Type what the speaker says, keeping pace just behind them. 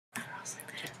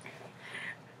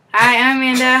Hi, I'm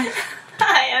Amanda.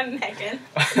 Hi, I'm Megan.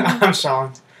 I'm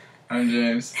Sean. I'm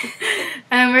James.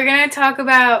 And we're going to talk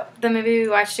about the movie we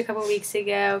watched a couple weeks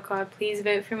ago called Please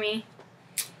Vote For Me.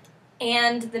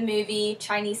 And the movie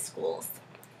Chinese Schools.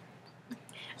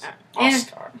 I'll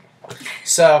start.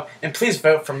 So, and Please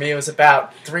Vote For Me was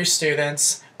about 3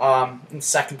 students in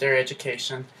secondary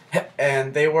education,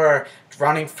 and they were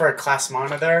running for a class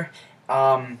monitor.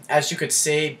 As you could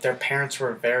see, their parents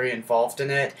were very involved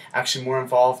in it, actually more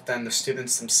involved than the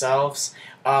students themselves.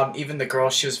 Even the girl,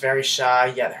 she was very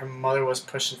shy, yet her mother was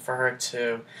pushing for her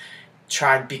to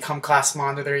try and become class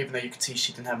monitor, even though you could see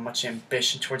she didn't have much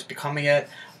ambition towards becoming it.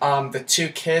 The 2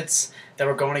 kids that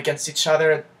were going against each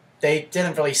other, they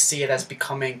didn't really see it as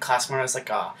becoming class monitor as like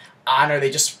a honor.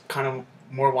 They just kind of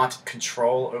more wanted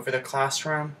control over the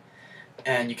classroom,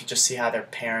 and you could just see how their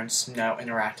parents,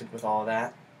 interacted with all of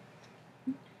that.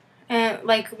 And,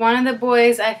 like, one of the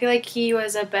boys, I feel like he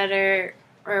was a better,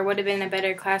 or would have been a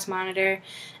better class monitor,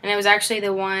 and it was actually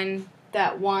the one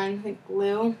that won, like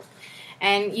Lou.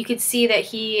 And you could see that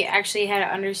he actually had an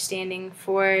understanding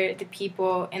for the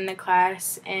people in the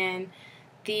class, and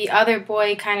the other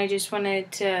boy kind of just wanted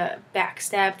to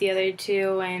backstab the other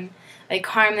 2 and, like,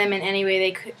 harm them in any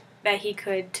way he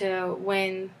could to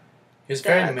win. He was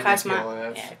very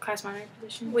manipulative. Class monitor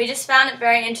position. We just found it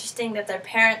very interesting that their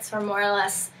parents were more or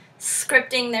less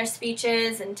scripting their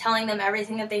speeches and telling them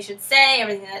everything that they should say,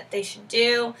 everything that they should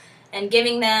do, and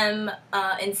giving them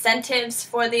incentives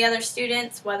for the other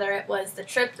students, whether it was the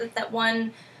trip that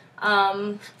one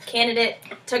candidate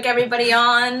took everybody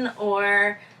on,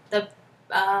 or the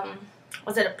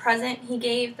was it a present he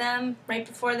gave them right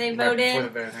before they voted?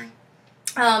 Right before the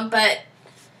voting. But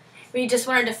we just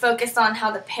wanted to focus on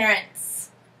how the parents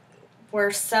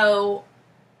were so,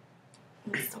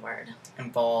 what's the word?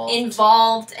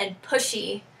 Involved and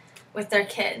pushy with their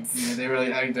kids. Yeah, they really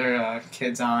had their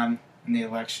kids on in the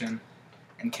election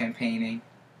and campaigning.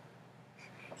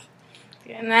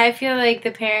 And I feel like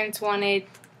the parents wanted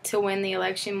to win the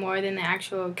election more than the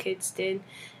actual kids did,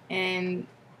 and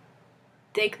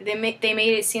they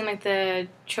made it seem like the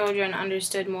children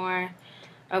understood more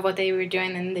of what they were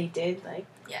doing than they did. Like,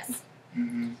 yes.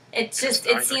 Mm-hmm. It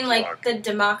seemed like the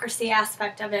democracy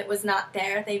aspect of it was not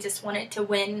there. They just wanted to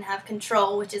win and have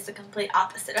control, which is the complete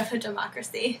opposite of a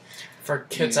democracy. For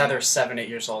kids either 7, 8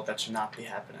 years old, that should not be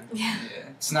happening. Yeah.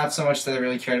 It's not so much that they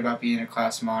really cared about being a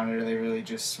class monitor. They really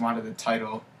just wanted the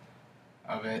title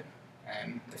of it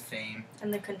and the fame.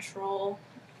 And the control.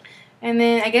 And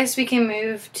then I guess we can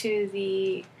move to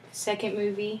the second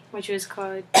movie, which was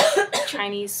called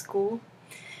Chinese School.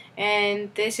 And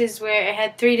this is where it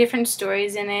had 3 different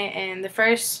stories in it. And the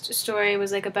first story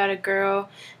was like about a girl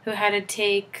who had to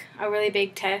take a really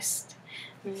big test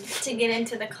to get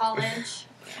into the college.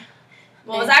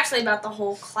 Well, it was actually about the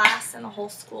whole class and the whole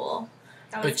school.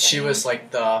 But she was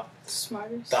like the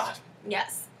smartest.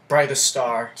 Yes. Brightest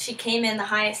star. She came in the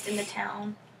highest in the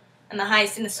town. And the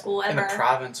highest in the school ever. In the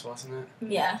province, wasn't it?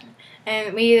 Yeah.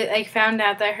 And we found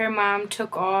out that her mom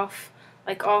took off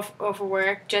of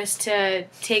work just to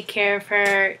take care of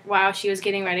her while she was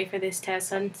getting ready for this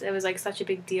test. And it was such a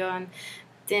big deal. And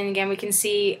then again, we can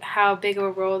see how big of a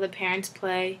role the parents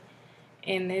play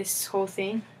in this whole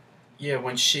thing. Yeah,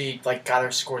 when she got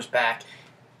her scores back,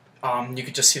 you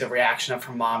could just see the reaction of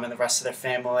her mom and the rest of their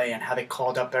family and how they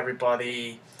called up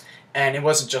everybody. And it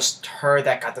wasn't just her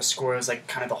that got the score, it was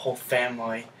kind of the whole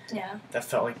family. Yeah. That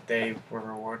felt like they were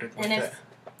rewarded with it. And if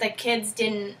the kids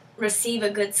didn't receive a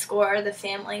good score, the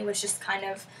family was just kind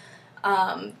of,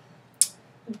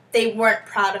 they weren't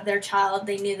proud of their child.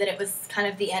 They knew that it was kind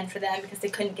of the end for them because they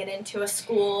couldn't get into a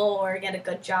school or get a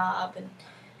good job. And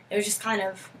it was just kind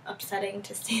of upsetting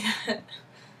to see that.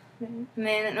 And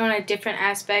then on a different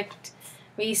aspect,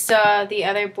 we saw the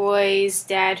other boy's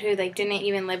dad who didn't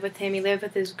even live with him. He lived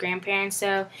with his grandparents,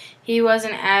 so he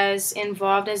wasn't as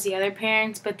involved as the other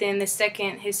parents. But then the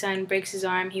second his son breaks his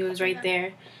arm, he was right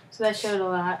there. So that showed a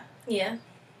lot. Yeah.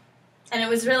 And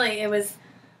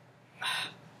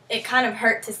it kind of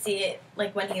hurt to see it,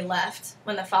 when he left,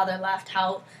 when the father left,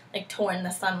 how, torn the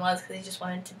son was because he just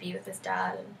wanted to be with his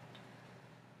dad.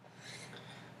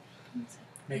 And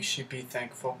makes you be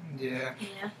thankful. Yeah.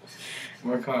 Yeah.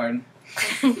 Work hard.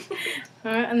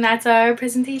 And that's our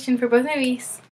presentation for both movies.